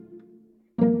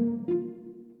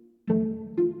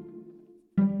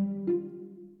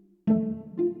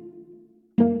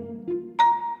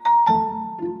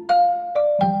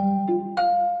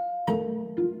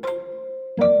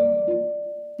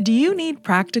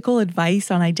practical advice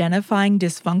on identifying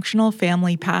dysfunctional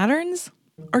family patterns?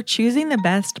 Or choosing the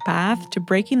best path to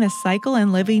breaking the cycle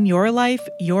and living your life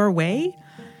your way?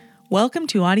 Welcome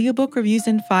to Audiobook Reviews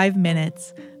in 5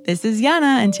 Minutes. This is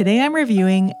Yana, and today I'm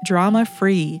reviewing Drama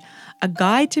Free, a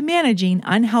guide to managing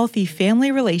unhealthy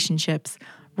family relationships,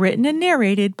 written and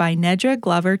narrated by Nedra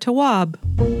Tawwab.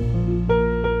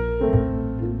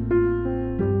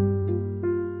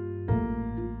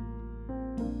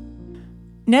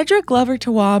 Nedra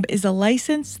Tawwab is a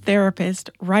licensed therapist,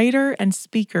 writer, and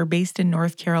speaker based in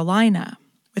North Carolina.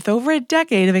 With over a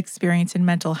decade of experience in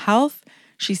mental health,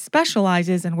 she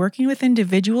specializes in working with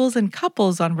individuals and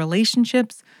couples on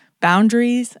relationships,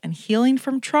 boundaries, and healing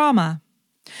from trauma.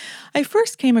 I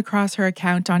first came across her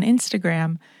account on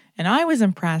Instagram, and I was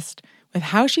impressed with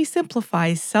how she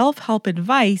simplifies self-help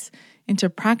advice into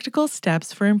practical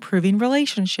steps for improving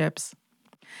relationships.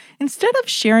 Instead of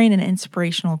sharing an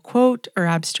inspirational quote or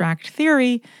abstract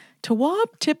theory,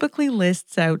 Tawwab typically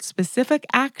lists out specific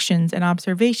actions and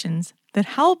observations that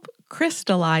help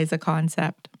crystallize a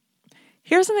concept.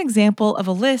 Here's an example of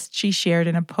a list she shared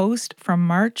in a post from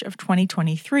March of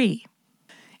 2023.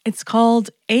 It's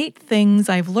called 8 Things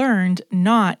I've Learned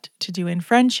Not to Do in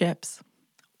Friendships.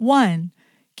 1.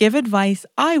 Give advice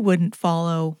I wouldn't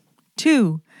follow.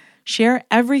 2. Share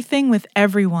everything with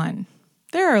everyone.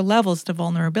 There are levels to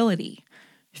vulnerability.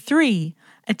 3.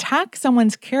 Attack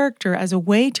someone's character as a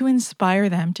way to inspire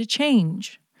them to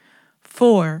change.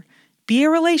 4. Be a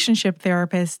relationship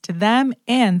therapist to them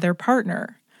and their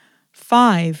partner.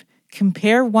 5.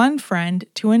 Compare one friend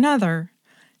to another.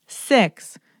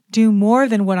 6. Do more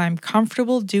than what I'm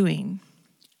comfortable doing.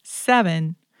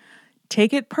 7.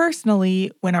 Take it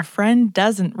personally when a friend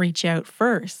doesn't reach out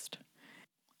first.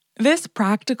 This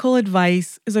practical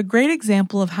advice is a great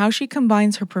example of how she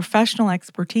combines her professional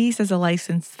expertise as a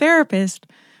licensed therapist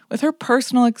with her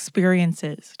personal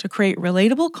experiences to create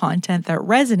relatable content that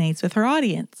resonates with her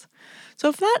audience. So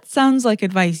if that sounds like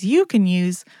advice you can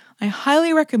use, I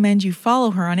highly recommend you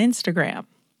follow her on Instagram.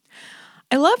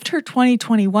 I loved her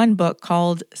 2021 book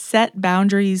called Set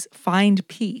Boundaries, Find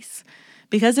Peace,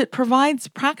 because it provides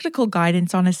practical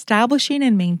guidance on establishing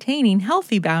and maintaining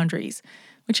healthy boundaries,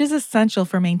 which is essential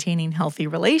for maintaining healthy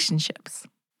relationships.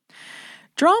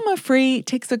 Drama Free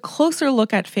takes a closer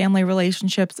look at family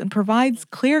relationships and provides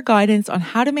clear guidance on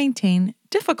how to maintain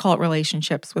difficult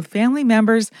relationships with family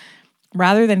members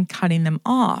rather than cutting them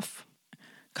off,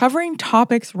 covering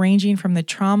topics ranging from the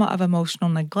trauma of emotional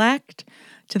neglect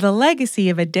to the legacy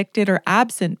of addicted or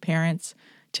absent parents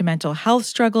to mental health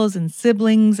struggles in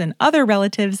siblings and other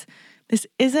relatives. This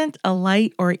isn't a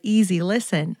light or easy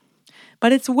listen,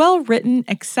 but it's well-written,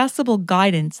 accessible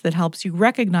guidance that helps you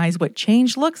recognize what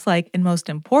change looks like and, most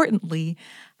importantly,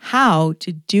 how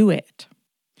to do it.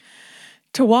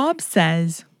 Tawwab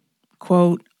says,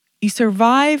 quote, "You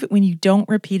survive when you don't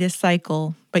repeat a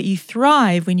cycle, but you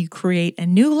thrive when you create a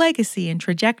new legacy and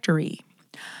trajectory.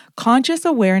 Conscious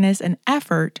awareness and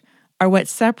effort are what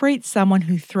separates someone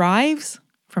who thrives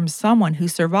from someone who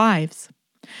survives.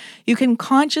 You can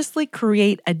consciously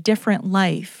create a different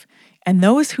life, and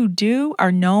those who do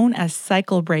are known as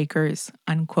cycle breakers,"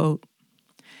 unquote.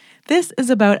 This is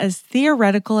about as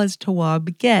theoretical as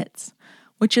Tawwab gets,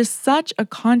 which is such a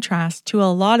contrast to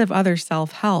a lot of other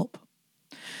self-help.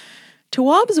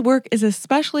 Tawwab's work is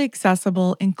especially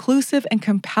accessible, inclusive, and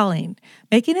compelling,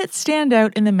 making it stand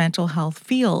out in the mental health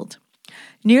field.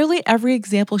 Nearly every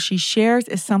example she shares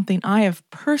is something I have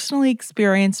personally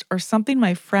experienced or something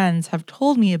my friends have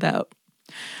told me about.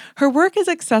 Her work is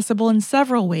accessible in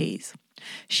several ways.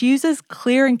 She uses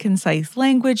clear and concise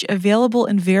language available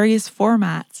in various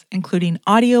formats, including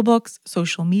audiobooks,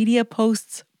 social media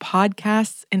posts,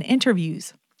 podcasts, and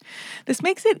interviews. This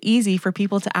makes it easy for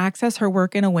people to access her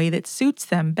work in a way that suits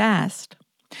them best.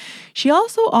 She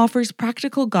also offers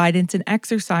practical guidance and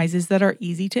exercises that are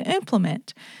easy to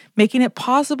implement, making it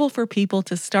possible for people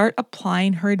to start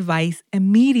applying her advice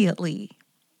immediately.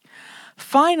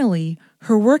 Finally,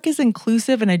 her work is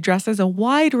inclusive and addresses a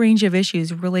wide range of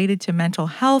issues related to mental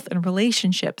health and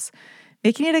relationships,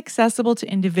 making it accessible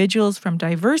to individuals from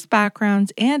diverse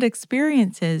backgrounds and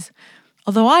experiences,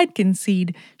 although I'd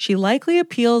concede she likely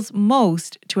appeals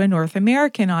most to a North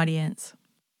American audience.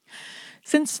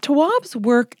 Since Tawwab's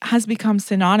work has become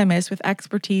synonymous with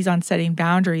expertise on setting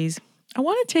boundaries, I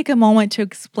want to take a moment to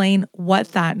explain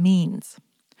what that means.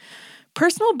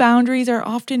 Personal boundaries are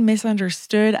often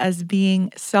misunderstood as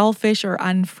being selfish or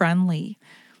unfriendly.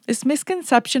 This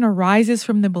misconception arises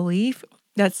from the belief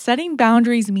that setting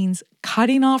boundaries means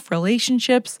cutting off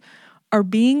relationships or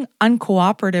being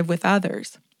uncooperative with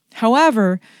others.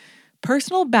 However,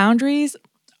 personal boundaries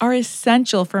are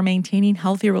essential for maintaining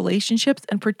healthy relationships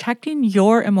and protecting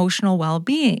your emotional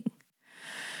well-being.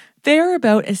 They are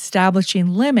about establishing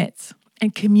limits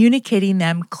and communicating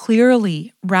them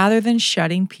clearly rather than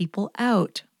shutting people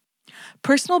out.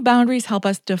 Personal boundaries help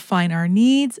us define our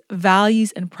needs,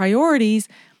 values, and priorities,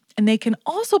 and they can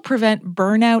also prevent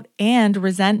burnout and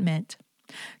resentment.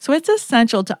 So it's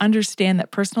essential to understand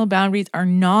that personal boundaries are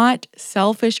not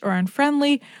selfish or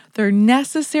unfriendly. They're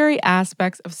necessary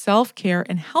aspects of self-care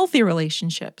and healthy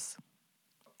relationships.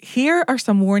 Here are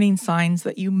some warning signs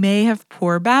that you may have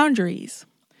poor boundaries.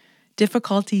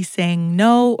 Difficulty saying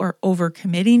no or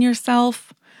overcommitting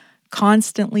yourself,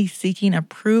 constantly seeking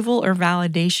approval or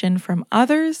validation from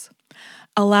others,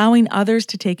 allowing others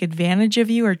to take advantage of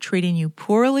you or treating you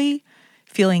poorly,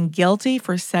 feeling guilty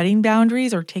for setting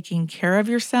boundaries or taking care of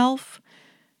yourself,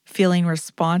 feeling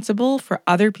responsible for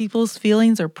other people's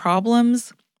feelings or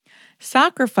problems,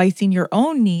 sacrificing your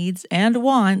own needs and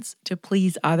wants to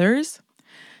please others,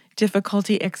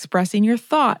 difficulty expressing your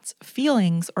thoughts,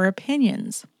 feelings, or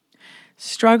opinions,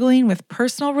 struggling with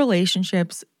personal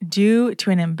relationships due to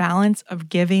an imbalance of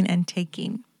giving and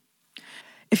taking.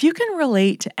 If you can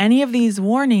relate to any of these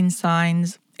warning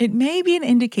signs, it may be an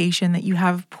indication that you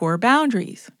have poor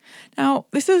boundaries. Now,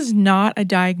 this is not a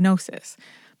diagnosis,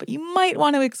 but you might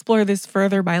want to explore this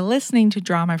further by listening to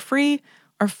Drama Free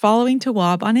or following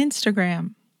Tawwab on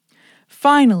Instagram.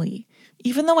 Finally,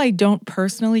 even though I don't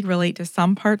personally relate to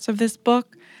some parts of this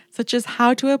book, such as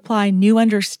how to apply new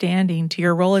understanding to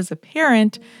your role as a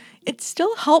parent, it's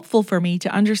still helpful for me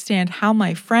to understand how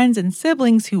my friends and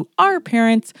siblings who are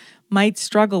parents might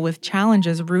struggle with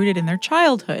challenges rooted in their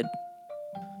childhood.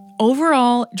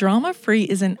 Overall, Drama Free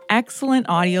is an excellent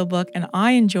audiobook, and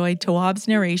I enjoyed Tawwab's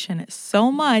narration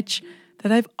so much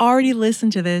that I've already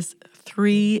listened to this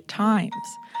 3 times.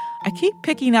 I keep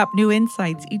picking up new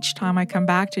insights each time I come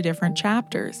back to different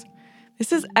chapters.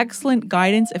 This is excellent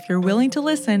guidance if you're willing to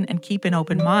listen and keep an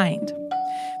open mind.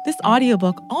 This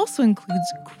audiobook also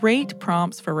includes great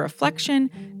prompts for reflection,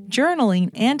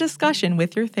 journaling, and discussion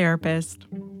with your therapist.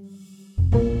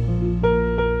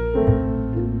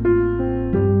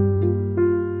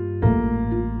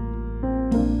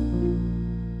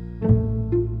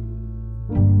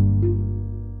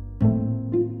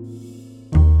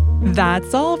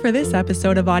 That's all for this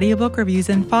episode of Audiobook Reviews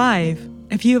in 5.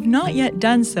 If you have not yet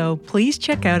done so, please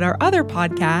check out our other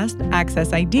podcast,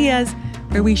 Access Ideas,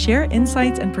 where we share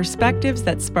insights and perspectives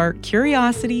that spark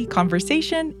curiosity,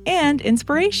 conversation, and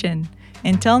inspiration.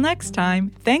 Until next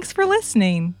time, thanks for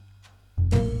listening.